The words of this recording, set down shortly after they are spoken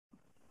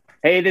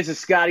Hey, this is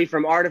Scottie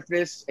from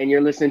Artifas, and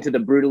you're listening to the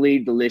Brutally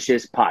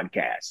Delicious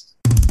podcast.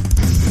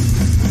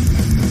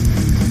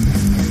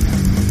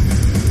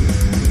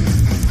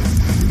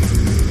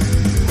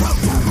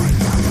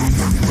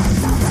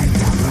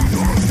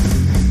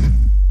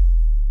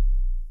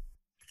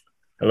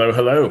 Hello,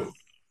 hello.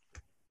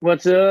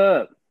 What's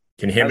up?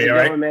 Can you hear How's me it all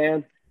right? going,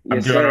 man? I'm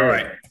Yes, doing sir. all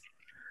right.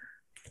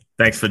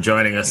 Thanks for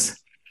joining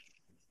us.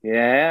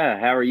 Yeah,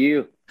 how are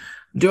you?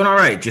 I'm doing all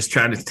right.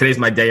 Today's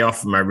my day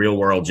off from my real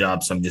world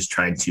job. So I'm just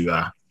trying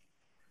to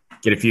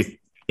get a few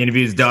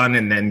interviews done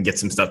and then get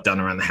some stuff done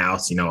around the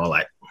house, all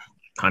that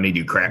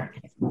honeydew crap.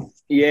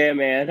 Yeah,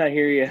 man, I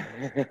hear you.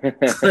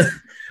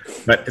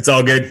 But it's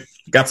all good.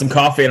 Got some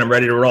coffee and I'm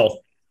ready to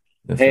roll.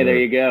 Hey, there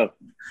you go.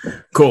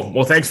 Cool.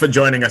 Well, thanks for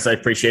joining us. I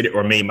appreciate it.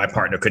 Or me, my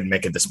partner couldn't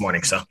make it this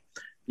morning. So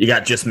you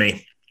got just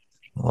me.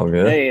 All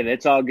good. Hey,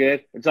 that's all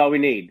good. That's all we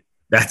need.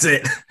 That's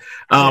it.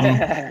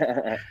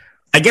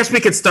 I guess we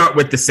could start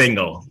with the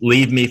single,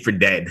 Leave Me for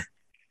Dead.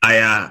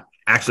 I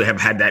actually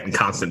have had that in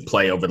constant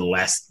play over the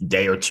last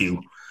day or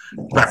two,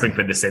 prepping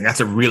for this thing. That's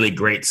a really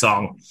great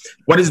song.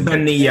 What has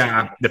been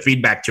the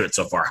feedback to it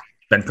so far?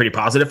 Been pretty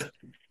positive?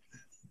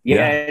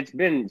 Yeah, it's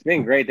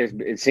been great.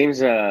 It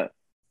seems a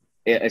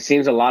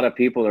lot of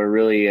people are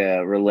really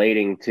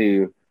relating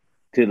to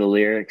the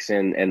lyrics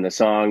and the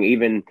song.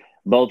 Even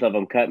both of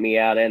them, Cut Me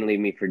Out and Leave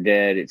Me for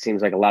Dead. It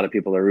seems like a lot of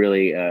people are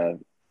really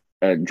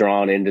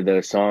drawn into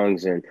those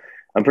songs, and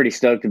I'm pretty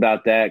stoked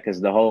about that because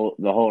the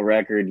whole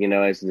record,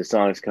 as the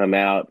songs come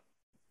out,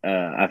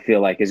 I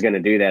feel like is going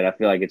to do that. I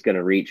feel like it's going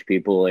to reach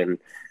people, and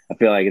I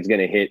feel like it's going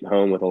to hit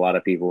home with a lot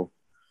of people.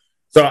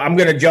 So I'm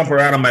going to jump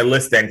around on my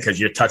list then because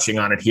you're touching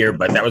on it here,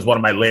 but that was one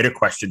of my later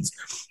questions.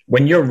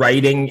 When you're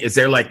writing, is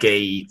there like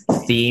a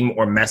theme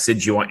or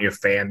message you want your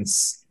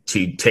fans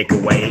to take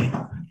away?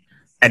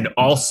 And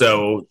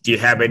also, do you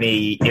have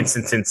any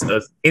instances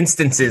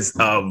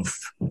of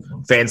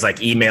fans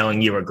like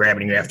emailing you or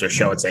grabbing you after a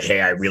show and say, hey,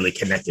 I really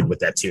connected with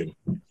that tune?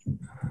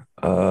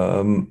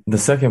 The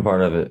second part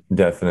of it,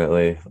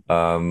 definitely.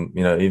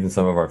 Even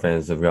some of our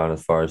fans have gone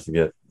as far as to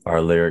get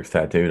our lyrics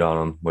tattooed on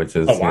them, which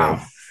is,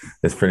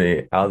 it's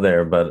pretty out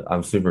there, but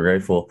I'm super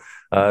grateful.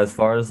 As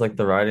far as like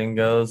the writing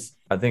goes,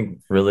 I think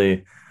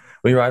really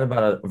we write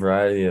about a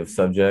variety of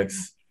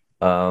subjects.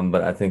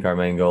 But I think our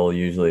main goal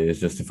usually is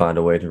just to find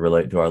a way to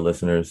relate to our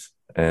listeners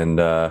and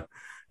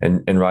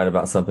write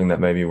about something that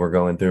maybe we're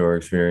going through or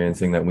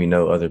experiencing that we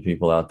know other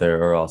people out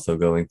there are also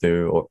going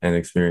through and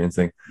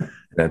experiencing.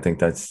 And I think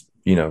that's,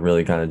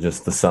 really kind of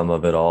just the sum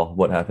of it all.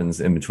 What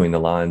happens in between the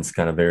lines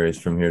kind of varies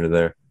from here to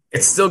there.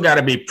 It's still got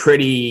to be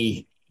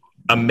pretty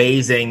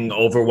amazing,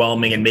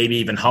 overwhelming, and maybe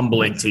even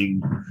humbling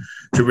to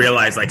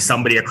realize like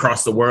somebody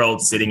across the world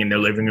sitting in their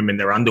living room in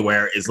their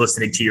underwear is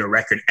listening to your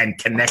record and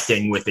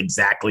connecting with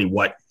exactly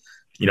what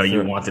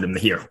you wanted them to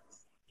hear.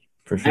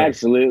 For sure.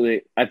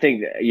 Absolutely. I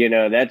think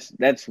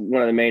that's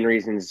one of the main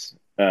reasons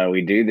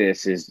we do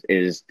this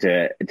is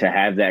to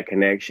have that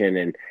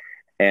connection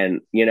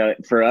and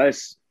for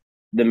us,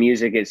 the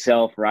music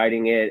itself,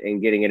 writing it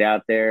and getting it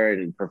out there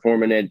and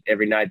performing it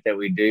every night that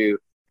we do,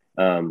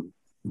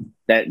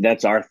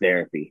 that's our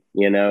therapy,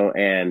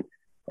 and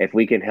if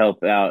we can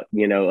help out,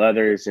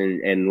 others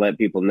and let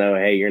people know,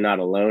 hey, you're not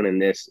alone in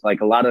this.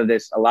 Like a lot of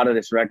this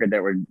record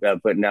that we're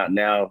putting out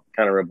now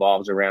kind of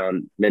revolves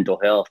around mental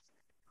health.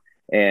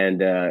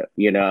 And,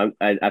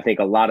 I think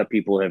a lot of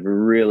people have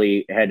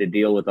really had to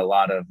deal with a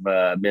lot of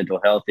mental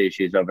health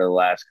issues over the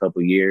last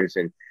couple of years.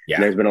 And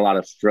there's been a lot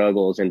of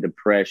struggles and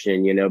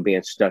depression,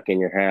 being stuck in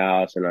your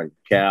house and on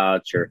your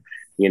couch or,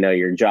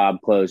 your job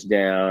closed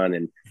down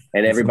and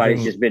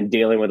everybody's just been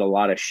dealing with a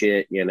lot of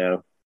shit,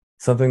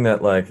 Something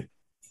that like,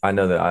 I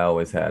know that I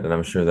always had, and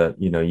I'm sure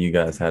that, you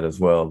guys had as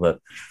well. But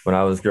when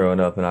I was growing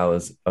up and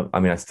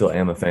I still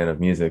am a fan of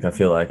music. I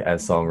feel like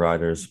as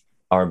songwriters,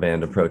 our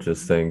band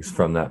approaches things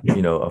from that,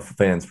 a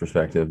fan's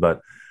perspective. But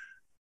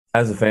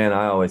as a fan,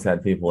 I always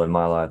had people in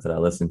my life that I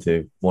listened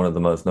to. One of the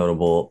most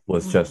notable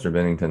was Chester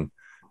Bennington,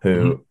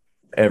 who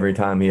every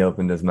time he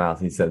opened his mouth,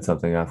 he said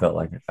something I felt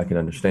like I could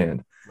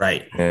understand.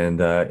 Right.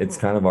 And it's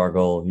kind of our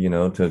goal,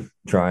 to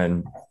try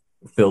and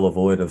fill a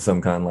void of some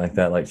kind like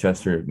that, like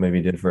Chester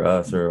maybe did for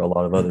us or a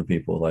lot of other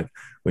people. Like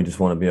we just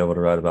want to be able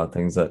to write about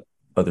things that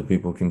other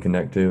people can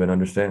connect to and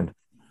understand.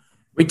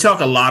 We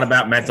talk a lot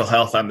about mental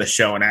health on the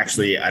show, and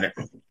actually, I don't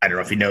know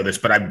if you know this,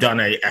 but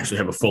actually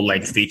have a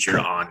full-length feature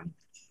on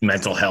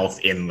mental health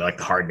in like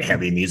the hard and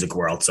heavy music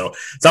world. So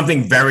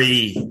something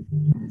very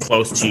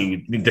close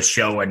to the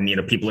show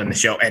and people in the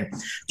show. And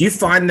do you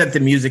find that the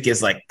music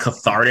is like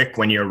cathartic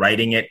when you're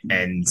writing it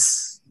and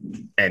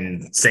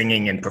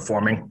singing and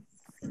performing?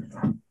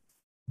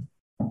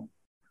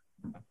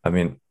 I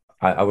mean,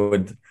 I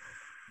would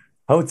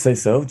say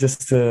so.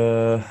 Just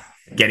to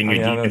getting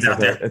your demons out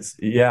there. It's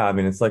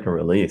like a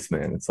release,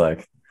 man. It's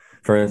like,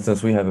 for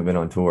instance, we haven't been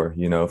on tour,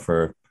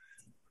 for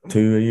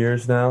 2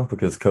 years now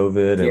because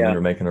COVID, and we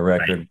were making a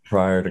record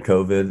prior to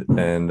COVID,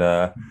 and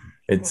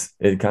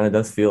it kind of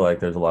does feel like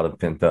there's a lot of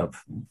pent up,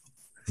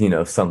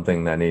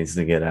 something that needs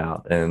to get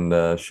out,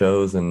 and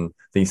shows and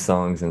these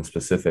songs in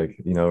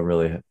specific,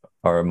 really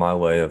are my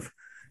way of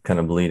kind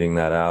of bleeding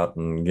that out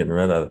and getting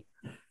rid of it.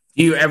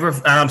 Do you ever,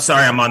 I'm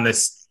sorry, I'm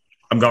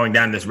going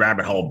down this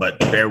rabbit hole, but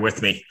bear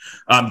with me.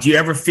 Do you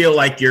ever feel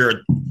like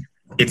you're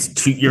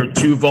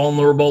too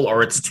vulnerable,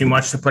 or it's too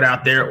much to put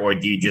out there, or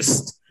do you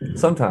just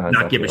sometimes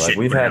not give a shit?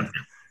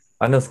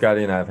 I know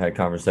Scottie and I have had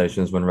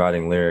conversations when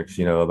writing lyrics,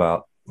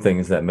 about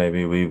things that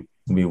maybe we'd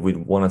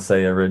want to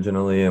say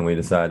originally, and we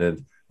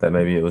decided that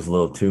maybe it was a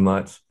little too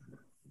much.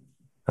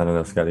 I don't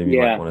know, Scottie,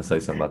 you might want to say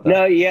something about that.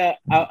 No, yeah,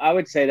 I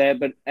would say that,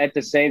 but at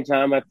the same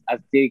time, I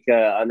think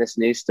on this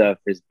new stuff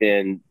has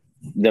been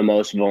the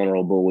most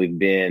vulnerable we've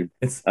been.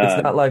 It's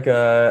not like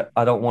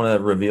I don't want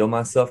to reveal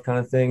myself kind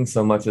of thing,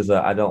 so much as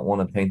I don't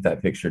want to paint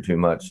that picture too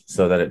much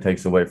so that it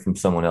takes away from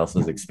someone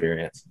else's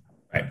experience.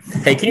 Right.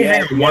 Hey, can you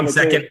hang on 1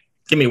 second?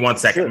 Give me 1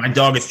 second. Sure. My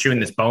dog is chewing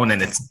this bone,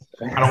 and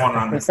I don't want it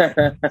on this.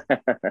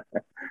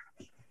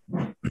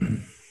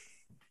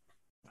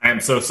 I am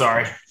so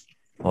sorry.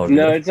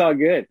 No, it's all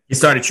good. He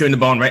started chewing the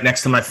bone right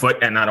next to my foot,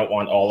 and I don't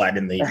want all that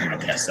in the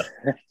podcast. So.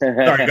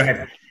 Sorry, go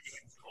ahead.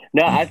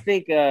 No, I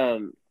think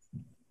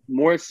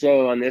more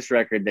so on this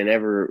record than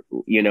ever,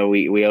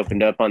 we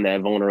opened up on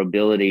that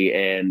vulnerability,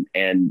 and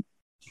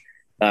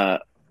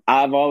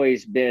I've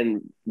always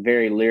been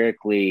very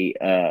lyrically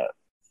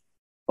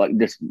like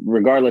this,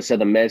 regardless of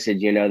the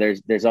message.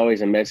 There's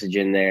always a message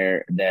in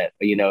there that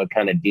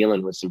kind of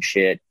dealing with some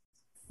shit.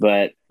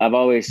 But I've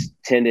always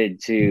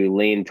tended to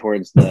lean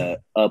towards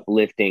the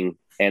uplifting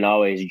and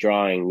always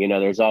drawing.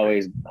 There's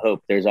always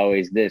hope. There's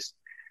always this.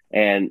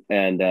 And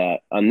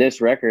on this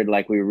record,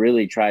 like, we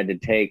really tried to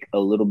take a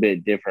little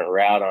bit different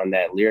route on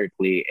that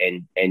lyrically,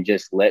 and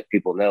just let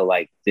people know,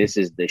 like, this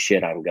is the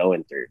shit I'm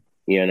going through,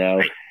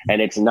 and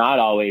it's not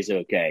always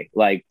okay.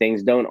 Like,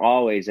 things don't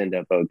always end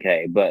up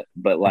okay, but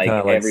like,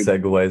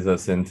 segues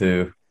us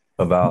into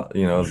about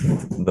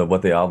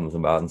what the album's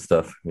about and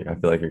stuff. I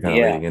feel like you're kind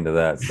of leading into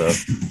that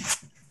stuff.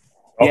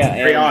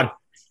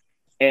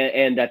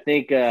 And I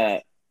think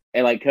and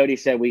like Cody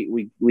said,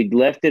 we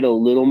left it a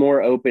little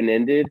more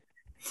open-ended,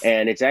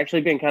 and it's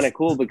actually been kind of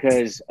cool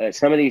because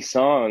some of these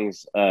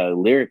songs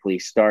lyrically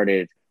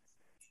started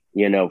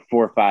 4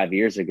 or 5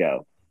 years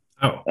ago.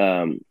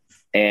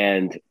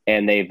 And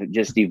they've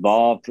just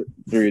evolved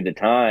through the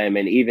time,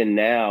 and even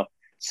now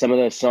some of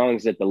those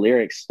songs that the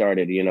lyrics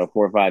started 4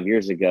 or 5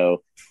 years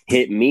ago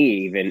hit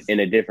me even in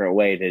a different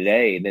way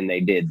today than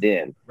they did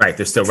then. Right.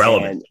 They're still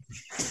relevant.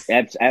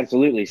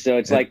 Absolutely. So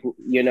it's like,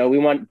 we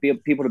want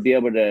people to be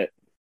able to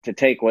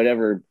take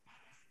whatever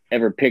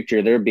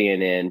picture they're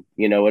being in,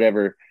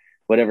 whatever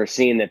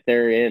scene that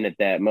they're in at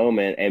that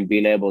moment, and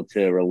being able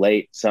to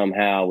relate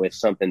somehow with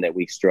something that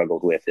we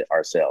struggled with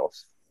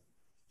ourselves.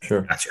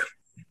 Sure. Gotcha.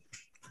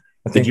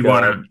 Did you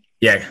want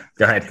to,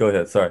 go ahead. Go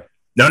ahead. Sorry.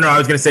 No, I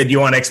was going to say, do you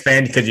want to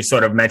expand, because you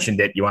sort of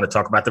mentioned it? You want to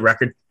talk about the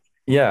record?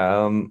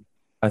 Yeah.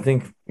 I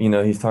think,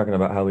 he's talking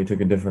about how we took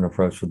a different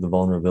approach with the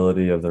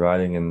vulnerability of the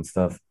writing and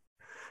stuff.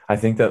 I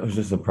think that was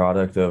just a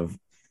product of,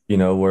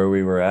 where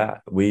we were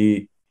at.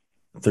 We,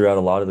 throughout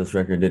a lot of this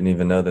record, didn't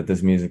even know that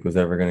this music was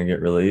ever going to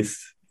get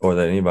released, or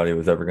that anybody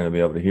was ever going to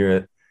be able to hear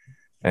it.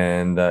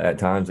 And at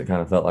times it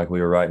kind of felt like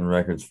we were writing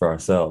records for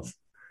ourselves.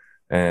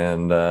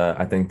 And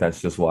I think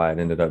that's just why it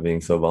ended up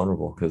being so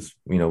vulnerable, because,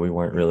 we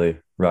weren't really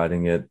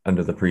writing it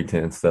under the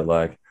pretense that,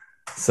 like,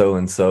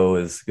 so-and-so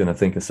is going to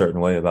think a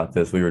certain way about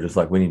this. We were just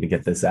like, we need to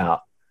get this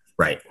out.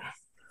 Right.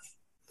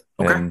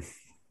 Okay. And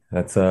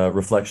that's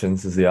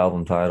Reflections is the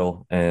album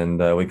title. And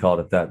we called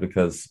it that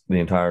because the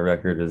entire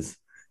record is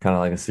kind of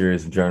like a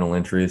series of journal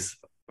entries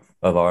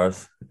of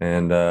ours.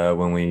 And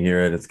when we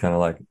hear it, it's kind of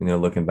like,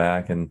 looking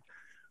back and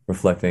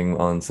reflecting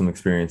on some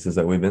experiences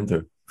that we've been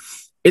through.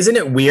 Isn't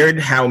it weird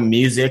how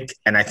music,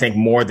 and I think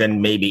more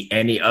than maybe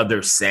any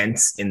other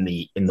sense in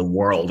the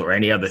world or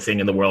any other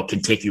thing in the world,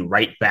 can take you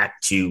right back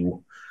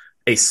to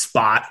a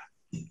spot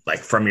like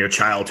from your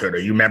childhood, or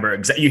you remember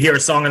you hear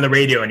a song on the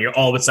radio and you're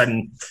all of a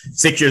sudden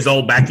 6 years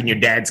old back in your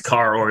dad's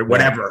car or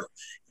whatever.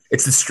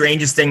 It's the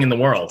strangest thing in the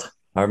world.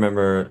 I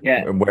remember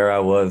where I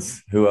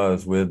was, who I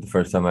was with the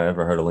first time I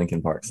ever heard a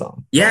Linkin Park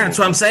song. Yeah, that's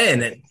what I'm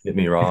saying. It hit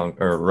me wrong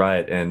or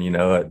right, and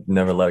I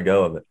never let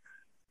go of it.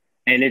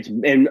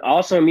 And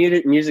also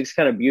music's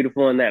kind of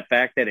beautiful in that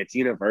fact that it's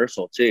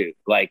universal too.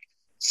 Like,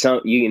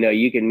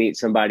 you can meet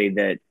somebody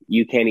that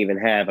you can't even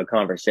have a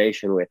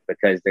conversation with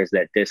because there's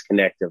that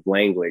disconnect of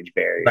language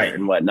barrier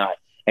and whatnot.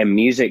 And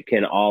music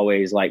can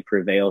always like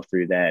prevail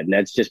through that. And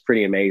that's just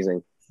pretty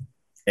amazing.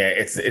 Yeah,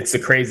 it's the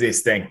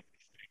craziest thing.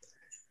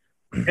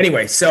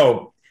 Anyway,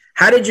 so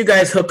how did you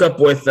guys hook up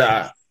with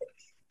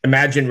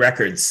Imagine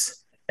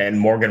Records and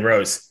Morgan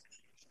Rose?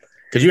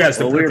 Because you guys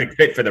the perfect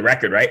fit for the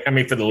record, right? I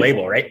mean, for the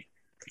label, right?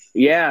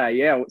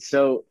 Yeah.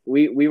 So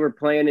we were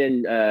playing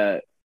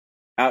in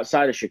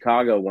outside of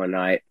Chicago one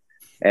night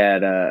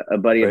at a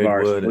buddy of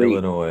ours,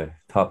 Illinois,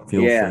 Top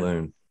Fuel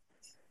Saloon,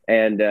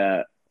 and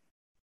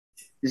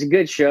it's a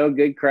good show,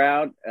 good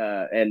crowd,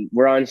 and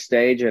we're on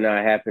stage, and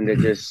I happened to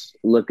just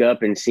look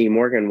up and see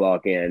Morgan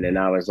walk in, and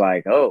I was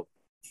like, "Oh,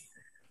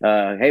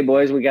 hey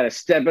boys, we got to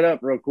step it up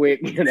real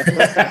quick." Gotta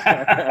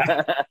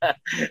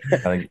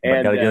get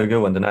a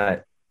good one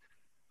tonight.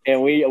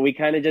 And we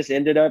kind of just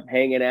ended up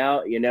hanging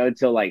out,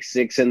 till like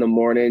 6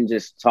 a.m,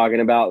 just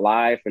talking about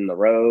life and the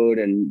road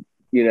and,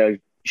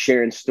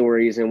 sharing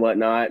stories and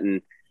whatnot.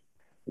 And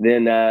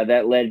then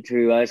that led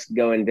to us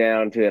going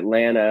down to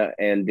Atlanta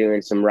and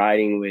doing some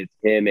writing with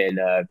him and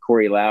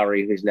Corey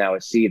Lowry, who's now a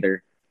Seether.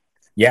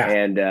 Yeah.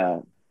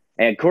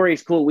 And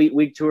Corey's cool.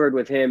 We toured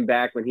with him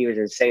back when he was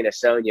in Saint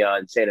Asonia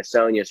on Saint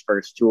Asonia's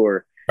first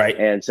tour. Right.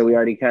 And so we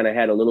already kind of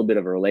had a little bit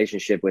of a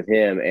relationship with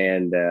him.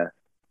 And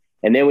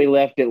then we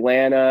left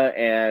Atlanta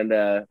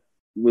and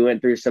we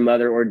went through some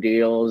other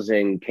ordeals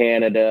in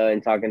Canada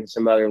and talking to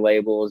some other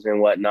labels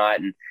and whatnot.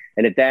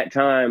 And at that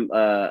time,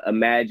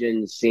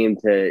 Imagine seemed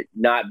to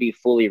not be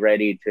fully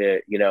ready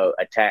to,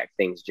 attack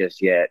things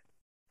just yet.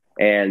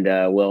 And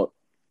well,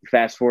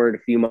 fast forward a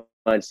few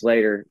months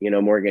later,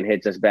 Morgan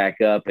hits us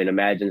back up and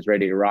Imagine's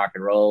ready to rock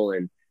and roll.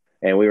 And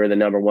we were the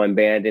number one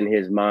band in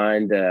his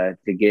mind to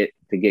get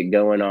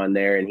going on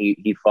there. And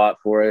he fought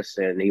for us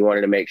and he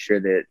wanted to make sure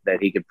that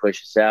he could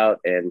push us out.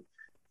 And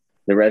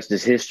the rest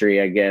is history,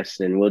 I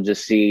guess. And we'll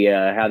just see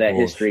how that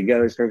history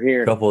goes from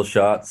here. A couple of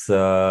shots in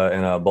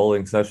a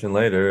bowling session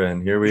later,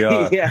 and here we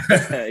are.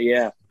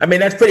 Yeah. I mean,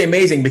 that's pretty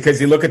amazing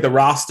because you look at the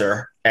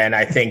roster, and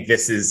I think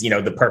this is,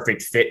 the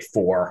perfect fit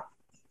for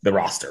the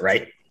roster,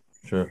 right?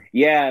 Sure.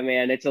 Yeah,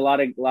 man. It's a lot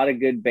of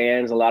good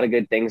bands, a lot of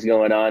good things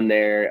going on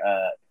there.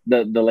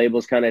 The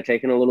label's kind of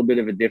taking a little bit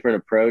of a different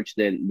approach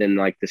than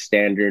like the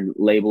standard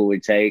label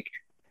would take.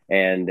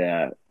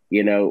 And,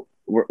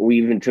 we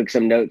even took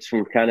some notes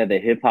from kind of the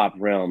hip hop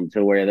realm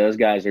to where those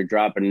guys are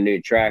dropping a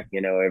new track,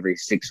 every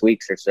 6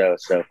 weeks or so.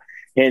 So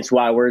hence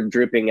why we're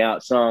dripping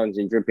out songs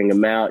and dripping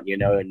them out,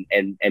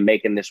 and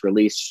making this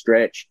release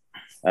stretch.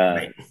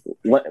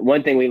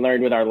 One thing we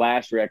learned with our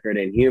last record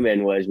in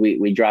Human was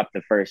we dropped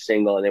the first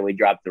single and then we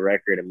dropped the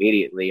record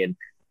immediately. And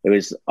it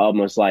was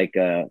almost like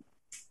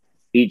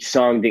each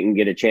song didn't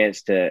get a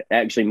chance to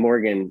actually.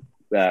 Morgan,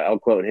 I'll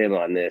quote him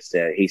on this.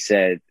 He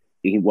said,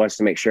 he wants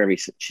to make sure every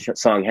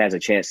song has a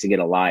chance to get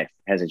a life,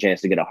 has a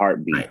chance to get a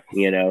heartbeat,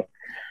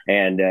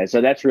 And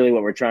so that's really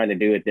what we're trying to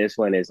do with this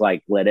one is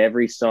like, let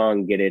every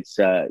song get its,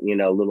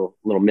 little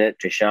minute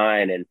to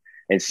shine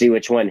and see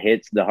which one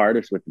hits the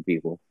hardest with the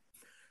people.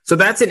 So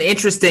that's an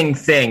interesting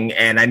thing.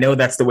 And I know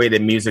that's the way the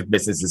music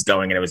business is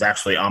going. And it was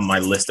actually on my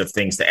list of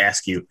things to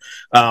ask you.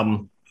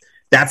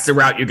 That's the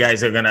route you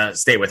guys are going to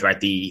stay with, right?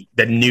 The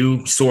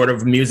new sort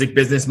of music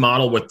business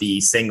model with the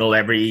single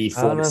every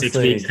 4 to 6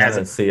 weeks. I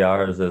honestly see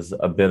ours as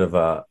a bit of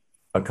a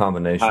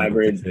combination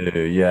hybrid. Of the two.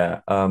 Yeah,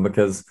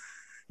 because,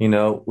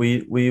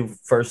 we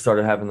first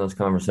started having those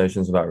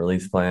conversations about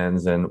release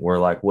plans and we're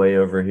like way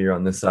over here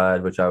on this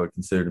side, which I would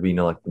consider to be,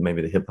 like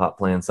maybe the hip hop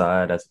plan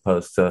side as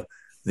opposed to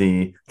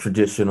the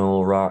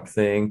traditional rock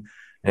thing.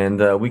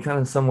 And we kind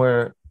of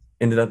somewhere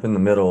ended up in the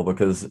middle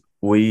because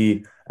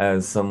we,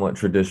 as somewhat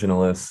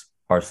traditionalists,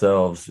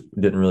 ourselves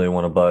didn't really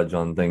want to budge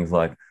on things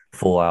like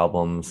full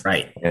albums,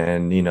 right?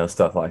 And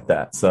stuff like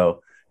that.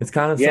 So it's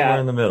kind of somewhere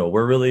in the middle.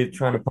 We're really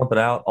trying to pump it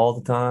out all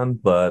the time,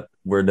 but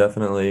we're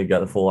definitely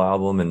got a full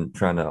album and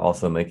trying to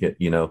also make it,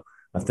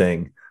 a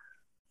thing.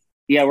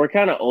 Yeah, we're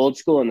kind of old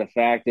school in the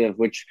fact of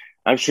which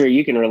I'm sure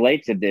you can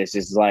relate to this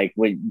is like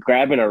when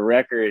grabbing a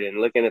record and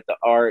looking at the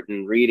art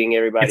and reading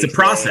everybody. It's a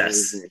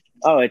process.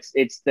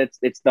 It's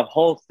the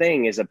whole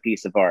thing is a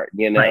piece of art,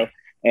 Right.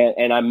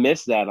 And I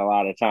miss that a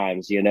lot of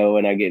times,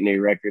 when I get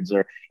new records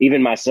or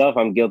even myself,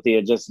 I'm guilty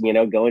of just,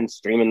 going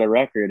streaming the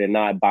record and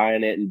not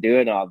buying it and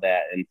doing all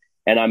that.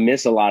 And I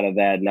miss a lot of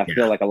that. And I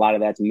feel like a lot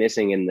of that's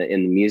missing in the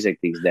music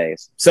these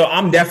days. So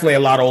I'm definitely a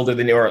lot older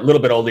than you, or a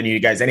little bit older than you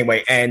guys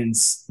anyway. And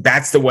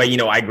that's the way,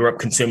 I grew up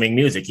consuming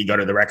music. You go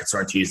to the record store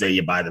on Tuesday,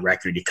 you buy the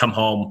record, you come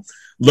home,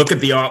 look at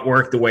the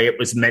artwork the way it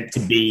was meant to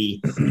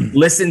be,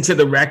 listen to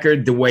the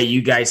record the way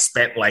you guys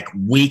spent like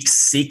weeks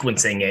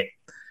sequencing it.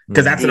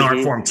 Because that's an art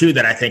form, too,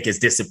 that I think is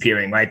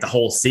disappearing, right? The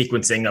whole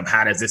sequencing of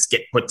how does this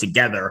get put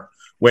together?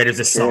 Where does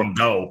this song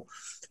go?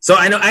 So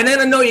I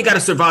know you got to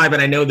survive.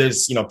 And I know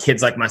there's,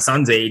 kids like my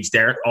son's age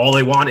there. All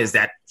they want is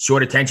that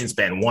short attention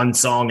span, one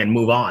song and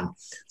move on.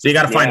 So you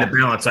got to find the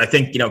balance. So I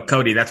think,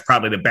 Cody, that's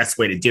probably the best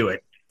way to do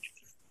it.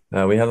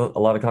 We had a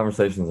lot of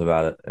conversations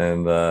about it.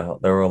 And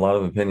there were a lot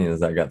of opinions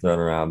that got thrown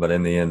around. But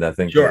in the end, I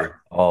think we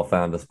all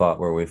found a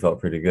spot where we felt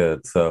pretty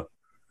good. So.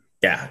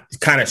 Yeah,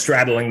 kind of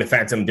straddling the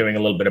fence and doing a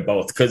little bit of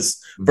both. Because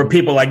for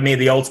people like me,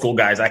 the old school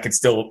guys, I could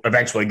still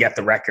eventually get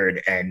the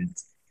record. And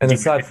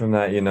aside from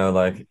that,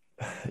 like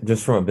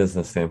just from a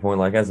business standpoint,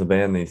 like as a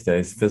band these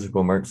days,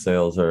 physical merch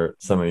sales are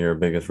some of your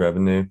biggest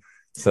revenue.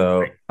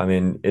 So, I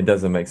mean, it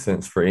doesn't make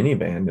sense for any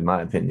band, in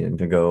my opinion,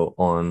 to go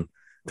on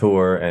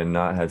tour and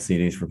not have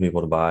CDs for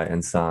people to buy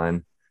and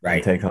sign.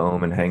 And take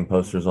home and hang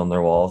posters on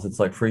their walls. It's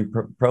like free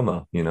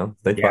promo,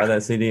 They buy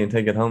that CD and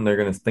take it home. They're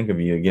going to think of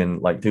you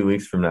again like 2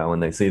 weeks from now when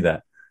they see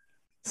that.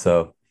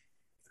 So.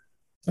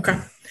 Okay.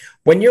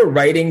 When you're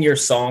writing your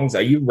songs,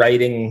 are you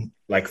writing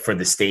like for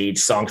the stage,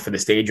 songs for the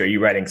stage, or are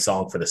you writing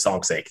song for the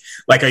song's sake?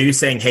 Like, are you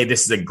saying, hey,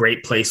 this is a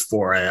great place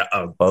for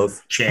a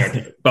both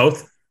chant?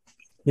 Both?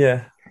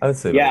 Yeah. I would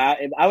say yeah,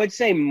 I would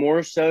say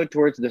more so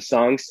towards the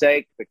song's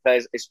sake,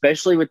 because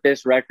especially with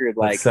this record,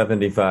 like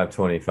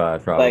 75-25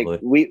 like probably.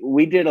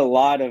 we did a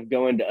lot of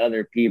going to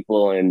other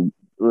people and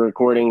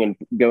recording and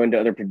going to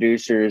other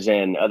producers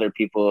and other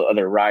people,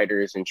 other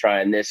writers, and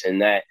trying this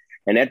and that.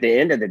 And at the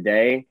end of the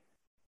day,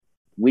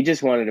 we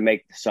just wanted to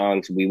make the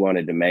songs we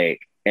wanted to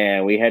make.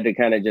 And we had to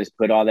kind of just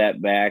put all that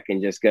back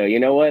and just go, you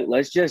know what?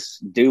 Let's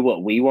just do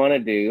what we want to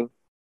do.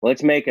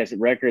 Let's make a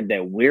record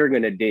that we're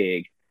going to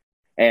dig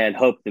and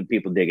hope that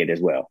people dig it as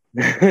well,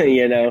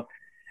 you know?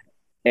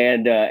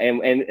 And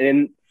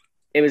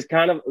it was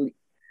kind of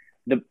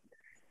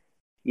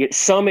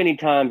so many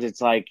times it's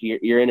like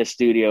you're in a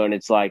studio and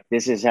it's like,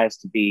 has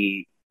to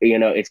be, you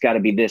know, it's got to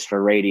be this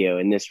for radio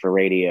and this for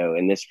radio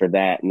and this for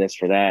that and this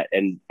for that.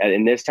 And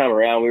this time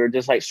around, we were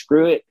just like,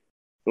 screw it.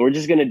 We're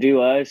just going to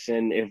do us.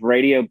 And if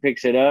radio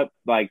picks it up,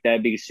 like,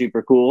 that'd be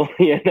super cool,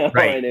 you know?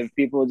 Right. And if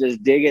people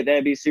just dig it,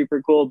 that'd be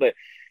super cool. But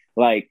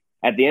like,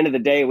 at the end of the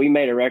day, we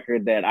made a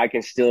record that I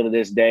can still, to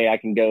this day, I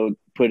can go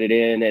put it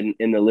in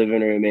the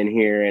living room in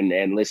here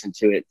and listen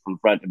to it from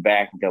front to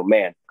back and go,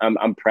 man,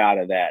 I'm proud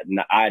of that.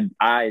 And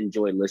I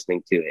enjoy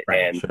listening to it.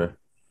 Right, and sure.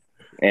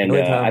 And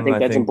I think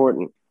that's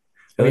important.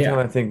 The only time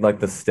I think like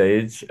the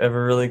stage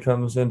ever really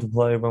comes into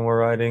play when we're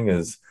writing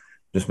is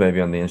just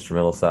maybe on the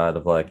instrumental side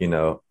of, like, you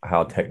know,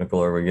 how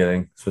technical are we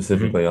getting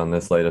specifically on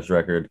this latest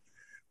record.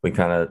 We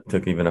kind of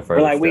took even a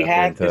further step. We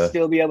have to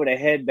still be able to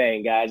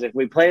headbang, guys. If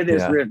we play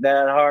this riff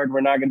that hard,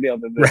 we're not going to be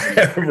able to do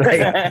it.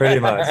 Right, pretty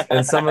much.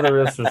 And some of the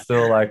riffs are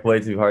still like way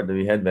too hard to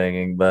be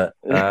headbanging. But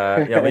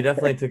yeah, we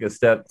definitely took a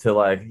step to,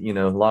 like, you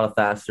know, a lot of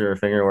faster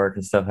finger work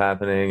and stuff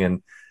happening.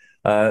 And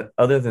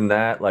other than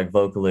that, like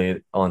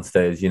vocally on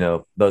stage, you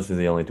know, those are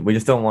the only two. We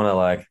just don't want to,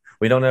 like,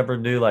 we don't ever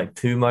do like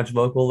too much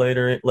vocal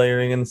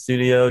layering in the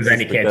studio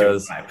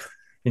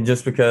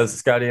just because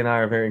Scottie and I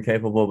are very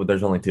capable, but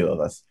there's only two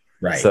of us.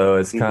 Right. So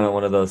it's kind of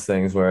one of those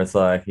things where it's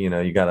like, you know,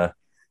 you gotta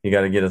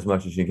get as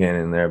much as you can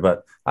in there.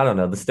 But I don't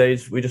know, the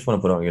stage, we just want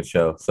to put on a good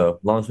show. So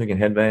as long as we can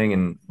headbang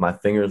and my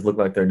fingers look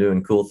like they're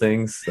doing cool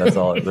things, that's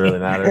all that really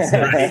matters.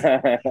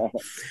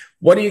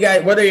 What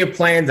are your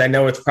plans? I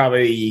know it's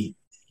probably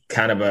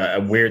kind of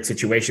a weird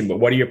situation, but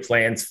what are your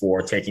plans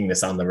for taking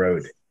this on the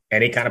road?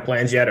 Any kind of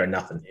plans yet or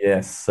nothing?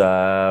 Yes.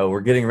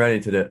 We're getting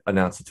ready to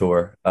announce a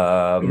tour.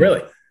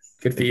 Really?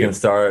 Good for you. It's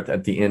going to start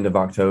at the end of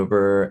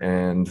October,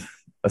 and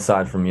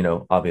aside from, you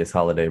know, obvious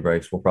holiday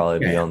breaks, we'll probably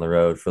be on the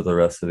road for the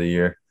rest of the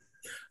year.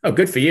 Oh,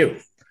 good for you.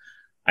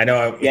 I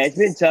know. Yeah, it's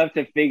been tough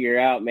to figure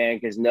out, man,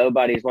 because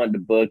nobody's wanting to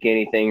book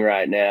anything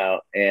right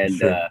now. And,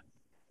 sure.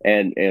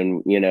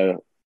 and you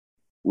know,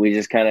 we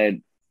just kind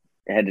of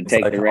had to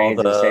take the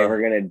reins and say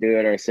we're going to do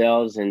it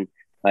ourselves. And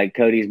like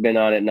Cody's been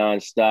on it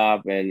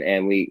nonstop,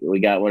 and we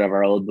got one of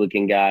our old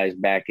booking guys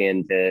back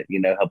in to, you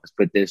know, help us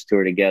put this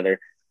tour together.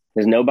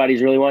 Because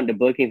nobody's really wanting to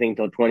book anything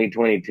until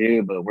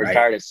 2022, but we're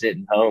tired of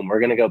sitting home. We're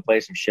going to go play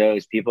some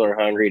shows. People are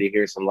hungry to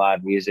hear some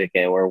live music,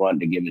 and we're wanting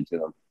to give it to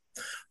them.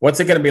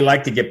 What's it going to be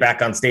like to get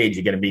back on stage?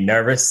 You're going to be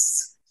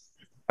nervous?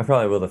 I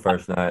probably will the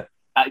first night.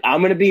 I'm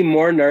going to be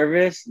more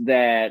nervous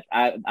that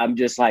I'm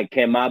just like,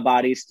 can my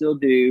body still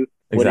do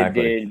what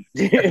it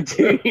did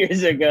 2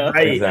 years ago?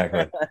 Right.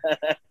 Exactly.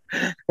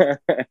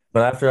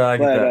 But after I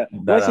get that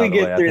once we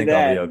get through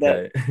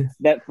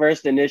that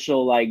first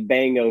initial like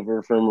bang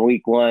over from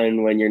week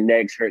one, when your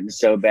neck's hurting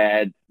so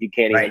bad you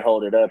can't even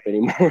hold it up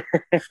anymore.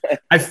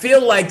 I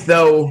feel like,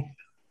 though,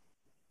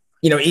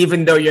 you know,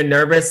 even though you're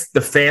nervous,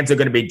 the fans are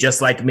going to be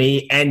just like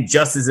me and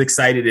just as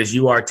excited as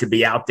you are to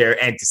be out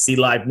there and to see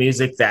live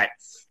music, that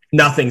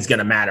nothing's going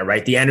to matter,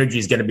 right? The energy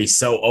is going to be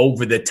so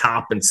over the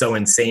top and so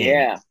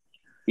insane.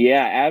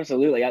 Yeah,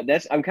 absolutely.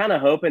 I'm kind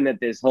of hoping that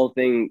this whole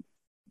thing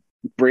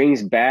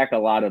brings back a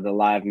lot of the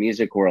live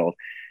music world,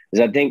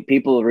 because I think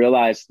people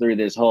realize through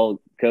this whole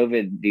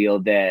COVID deal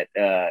that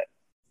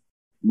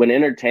when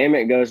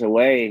entertainment goes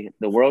away,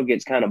 the world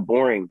gets kind of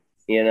boring,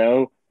 you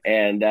know?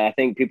 And I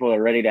think people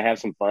are ready to have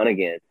some fun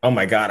again. Oh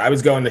my God. I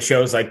was going to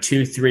shows like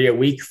 2-3 a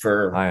week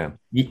for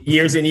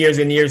years and years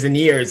and years and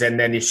years. And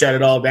then you shut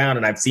it all down.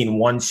 And I've seen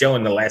one show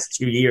in the last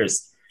 2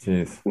 years.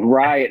 Jeez.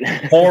 Right.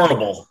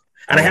 Horrible.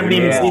 And I haven't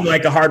even seen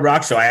like a hard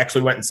rock show. I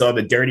actually went and saw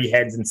the Dirty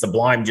Heads and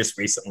Sublime just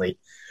recently,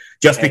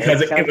 just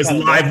because it was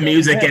live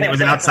music and it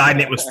was outside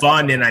and it was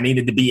fun and I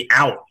needed to be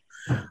out.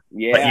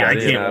 Yeah. I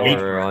can't wait.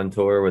 We were on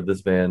tour with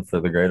this band for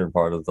the greater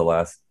part of the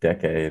last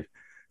decade.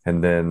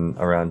 And then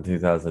around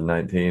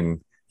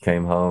 2019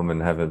 came home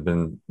and haven't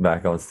been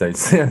back on stage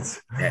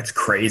since. That's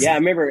crazy. Yeah, I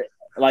remember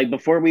like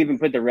before we even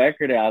put the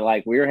record out,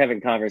 like we were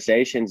having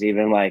conversations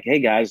even like, hey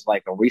guys,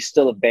 like, are we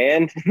still a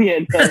band?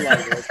 You know,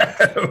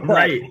 like,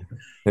 right.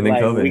 And then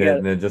COVID hit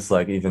and it just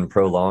like even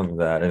prolonged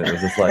that. And it was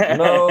just like,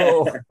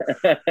 no.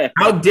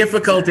 How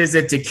difficult is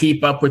it to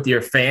keep up with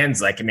your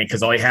fans? Like, I mean,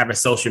 because all you have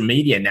is social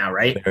media now,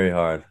 right? Very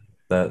hard.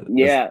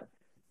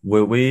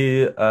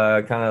 We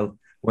kind of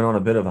went on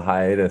a bit of a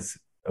hiatus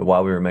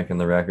while we were making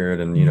the record,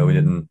 and you know,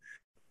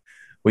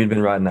 we'd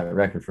been writing that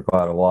record for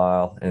quite a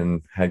while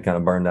and had kind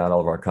of burned out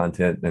all of our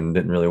content and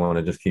didn't really want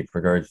to just keep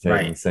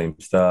regurgitating the same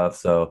stuff.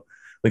 So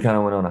we kind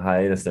of went on a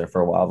hiatus there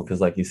for a while because,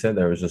 like you said,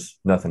 there was just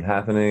nothing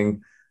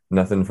happening,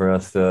 nothing for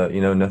us to,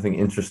 nothing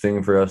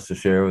interesting for us to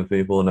share with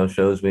people, no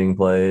shows being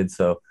played.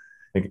 So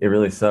it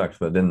really sucked.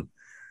 But then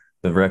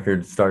the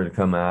record started to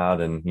come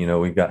out, and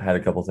we had a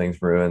couple things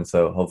brewing.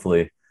 So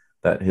hopefully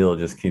that hill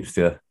just keeps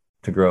to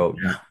grow,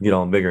 get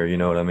on bigger. You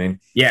know what I mean?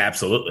 Yeah,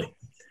 absolutely.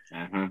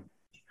 Uh-huh.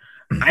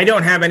 I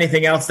don't have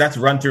anything else. That's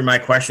run through my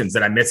questions.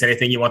 Did I miss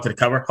anything you wanted to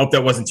cover? Hope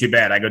that wasn't too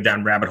bad. I go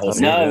down rabbit holes.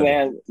 No,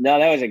 man. No,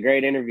 that was a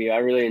great interview. I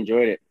really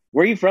enjoyed it.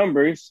 Where are you from,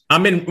 Bruce?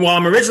 I'm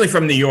originally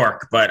from New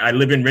York, but I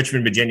live in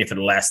Richmond, Virginia for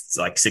the last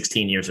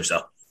 16 years or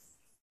so.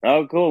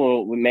 Oh,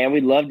 cool. Well, man,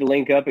 we'd love to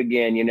link up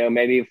again.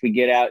 Maybe if we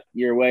get out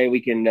your way, we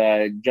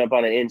can jump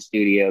on an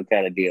in-studio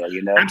kind of deal,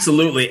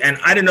 Absolutely. And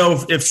I don't know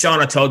if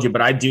Shauna told you,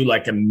 but I do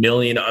like a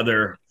million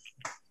other.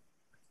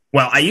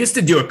 Well, I used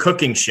to do a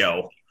cooking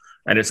show.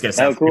 And it's going to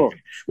sound cool.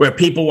 Where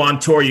people on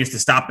tour used to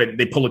stop it.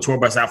 They pull a tour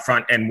bus out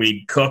front and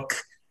we'd cook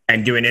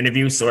and do an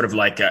interview, sort of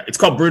like it's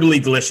called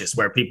Brutally Delicious,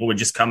 where people would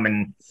just come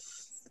and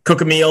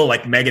cook a meal,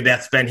 like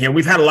Megadeth's been here.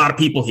 We've had a lot of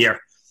people here.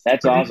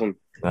 That's awesome.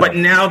 But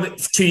now that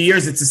 2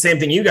 years, it's the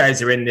same thing you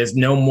guys are in. There's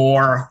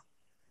nobody's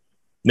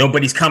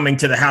coming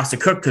to the house to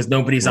cook because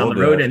nobody's on the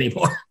road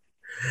anymore.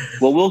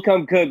 Well, we'll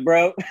come cook,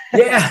 bro.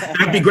 Yeah,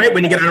 that'd be great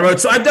when you get on the road.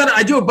 So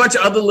I do a bunch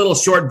of other little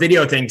short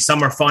video things.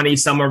 Some are funny,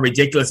 some are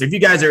ridiculous. If you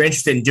guys are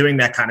interested in doing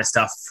that kind of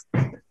stuff,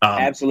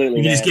 absolutely,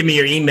 you can just give me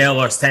your email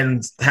or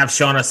have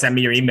Shauna send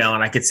me your email,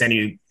 and I could send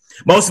you.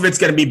 Most of it's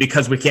going to be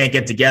because we can't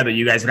get together.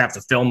 You guys would have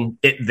to film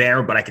it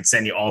there, but I could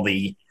send you all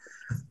the,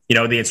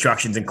 the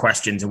instructions and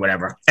questions and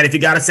whatever. And if you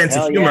got a sense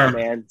of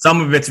humor, some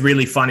of it's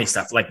really funny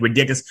stuff, like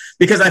ridiculous.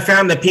 Because I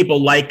found that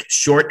people like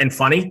short and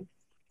funny,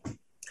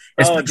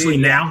 especially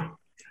now.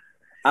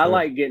 I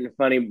like getting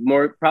funny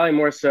probably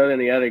more so than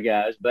the other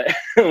guys, but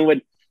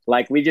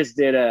we just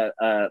did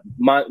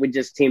we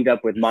just teamed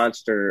up with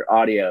Monster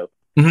Audio,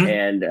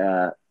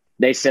 and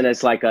they sent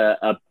us like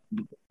a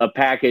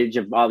package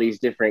of all these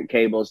different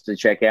cables to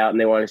check out, and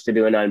they want us to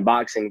do an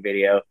unboxing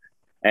video,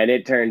 and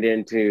it turned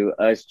into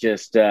us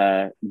just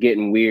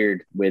getting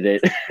weird with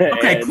it.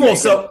 Okay, cool.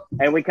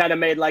 And we kind of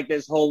made like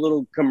this whole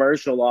little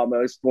commercial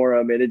almost for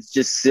them, and it's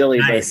just silly.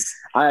 Nice.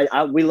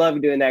 But we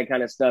love doing that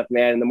kind of stuff,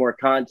 man. And the more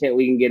content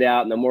we can get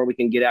out, and the more we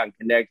can get out and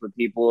connect with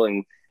people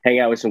and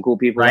hang out with some cool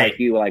people like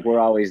you, like we're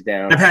always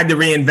down. I've had to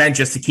reinvent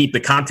just to keep the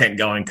content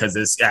going because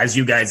as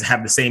you guys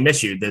have the same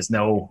issue, there's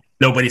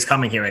nobody's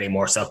coming here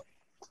anymore. So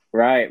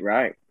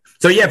right.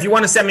 So yeah, if you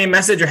want to send me a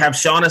message or have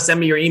Shauna send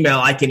me your email,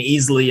 I can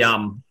easily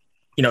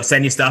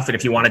send you stuff. And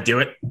if you want to do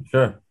it,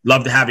 sure,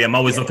 love to have you. I'm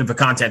always looking for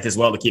content as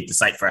well to keep the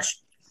site fresh.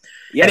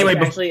 Yeah, anyway,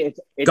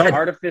 it's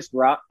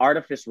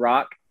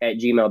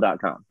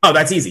artifacrock@gmail.com. Oh,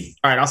 that's easy.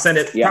 All right, I'll send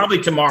it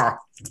probably tomorrow.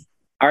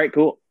 All right,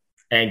 cool.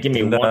 And give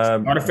me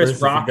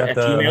artifacrock at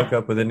Gmail. Hook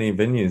up with any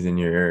venues in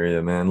your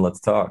area, man. Let's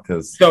talk.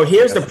 So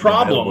here's the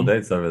problem.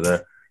 Dates over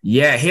there.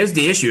 Yeah, here's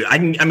the issue. I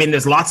mean,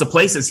 there's lots of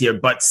places here,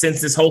 but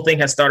since this whole thing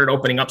has started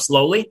opening up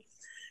slowly,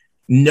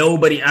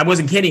 I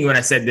wasn't kidding when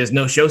I said there's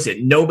no shows yet.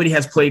 Nobody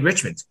has played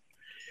Richmond.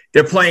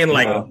 They're playing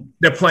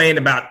they're playing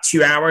about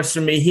 2 hours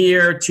from me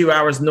here, 2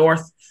 hours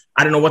north.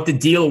 I don't know what the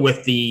deal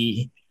with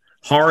the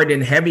hard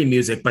and heavy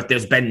music, but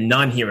there's been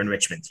none here in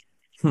Richmond.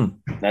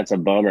 That's a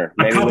bummer.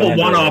 A couple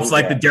one-offs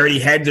like the Dirty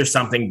Heads or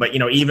something, but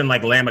even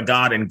like Lamb of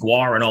God and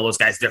Guar and all those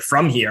guys, they're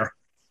from here.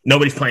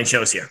 Nobody's playing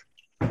shows here.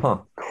 Huh.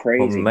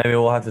 Crazy. Well, maybe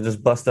we'll have to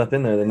just bust up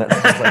in there. Then that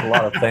sounds like a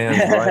lot of fans,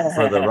 right?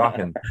 For the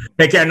rockin'.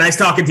 Take care. Nice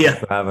talking to you.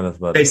 Thanks for having us,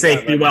 buddy. Stay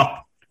safe. Be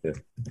well. Yeah.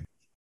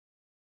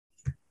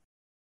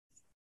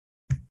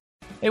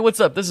 Hey, what's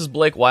up? This is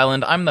Blake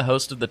Weiland. I'm the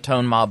host of the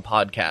Tone Mob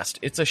Podcast.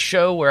 It's a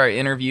show where I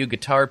interview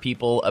guitar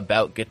people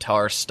about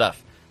guitar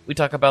stuff. We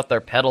talk about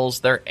their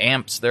pedals, their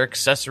amps, their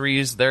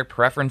accessories, their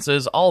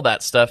preferences, all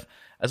that stuff,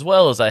 as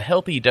well as a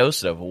healthy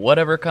dose of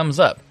whatever comes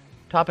up.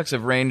 Topics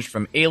have ranged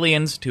from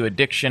aliens to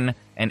addiction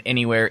and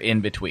anywhere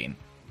in between.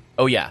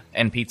 Oh yeah,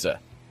 and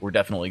pizza. We're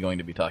definitely going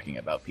to be talking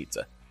about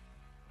pizza.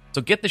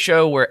 So get the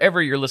show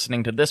wherever you're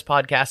listening to this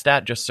podcast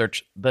at. Just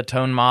search The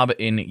Tone Mob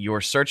in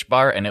your search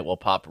bar and it will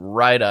pop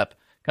right up.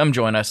 Come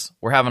join us.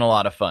 We're having a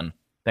lot of fun.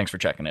 Thanks for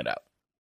checking it out.